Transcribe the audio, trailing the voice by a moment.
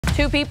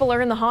Two people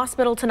are in the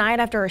hospital tonight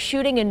after a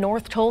shooting in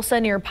North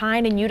Tulsa near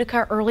Pine and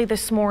Utica early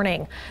this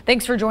morning.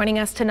 Thanks for joining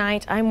us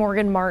tonight. I'm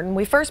Morgan Martin.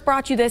 We first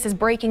brought you this as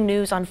breaking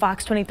news on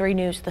Fox 23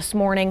 News this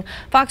morning.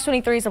 Fox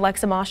 23's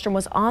Alexa Mostrom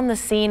was on the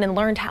scene and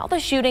learned how the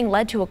shooting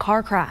led to a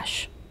car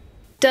crash.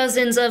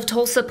 Dozens of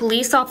Tulsa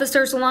police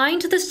officers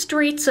lined the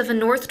streets of a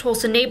North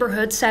Tulsa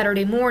neighborhood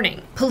Saturday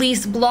morning.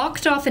 Police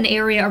blocked off an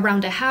area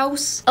around a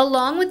house,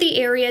 along with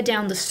the area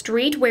down the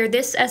street where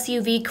this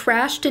SUV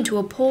crashed into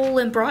a pole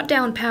and brought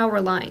down power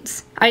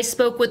lines. I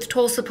spoke with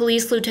Tulsa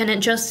Police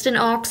Lieutenant Justin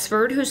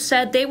Oxford, who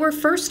said they were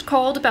first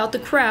called about the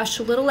crash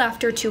a little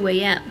after 2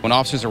 a.m. When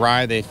officers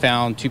arrived, they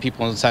found two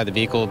people inside the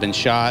vehicle had been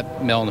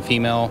shot, male and a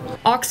female.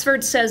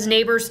 Oxford says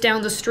neighbors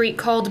down the street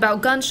called about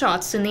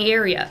gunshots in the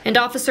area, and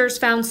officers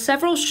found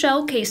several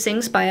shell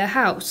casings by a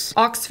house.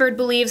 Oxford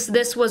believes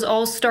this was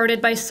all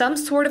started by some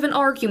sort of an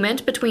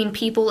argument between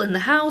people in the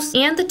house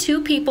and the two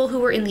people who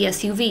were in the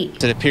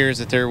SUV. It appears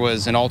that there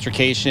was an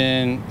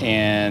altercation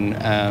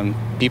and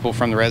people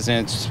from the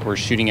residence were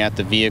shooting at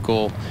the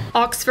vehicle.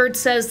 Oxford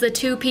says the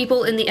two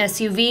people in the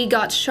SUV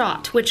got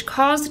shot, which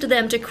caused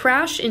them to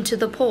crash into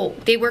the pole.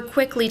 They were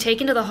quickly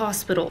taken to the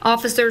hospital.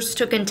 Officers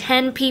took in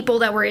 10 people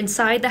that were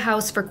inside the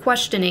house for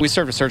questioning. We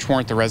served a search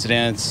warrant at the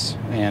residence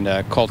and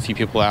called a few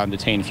people out and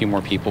detained a few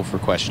more people for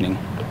questioning.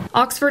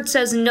 Oxford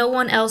says no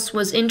one else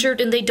was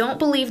injured and they don't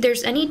believe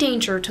there's any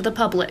danger to the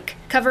public.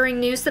 Covering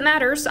news that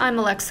matters, I'm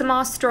Alexa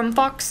Mostrom,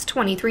 Fox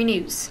 23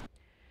 News.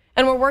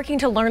 And we're working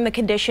to learn the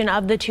condition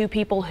of the two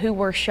people who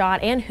were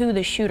shot and who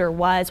the shooter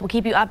was. We'll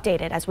keep you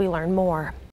updated as we learn more.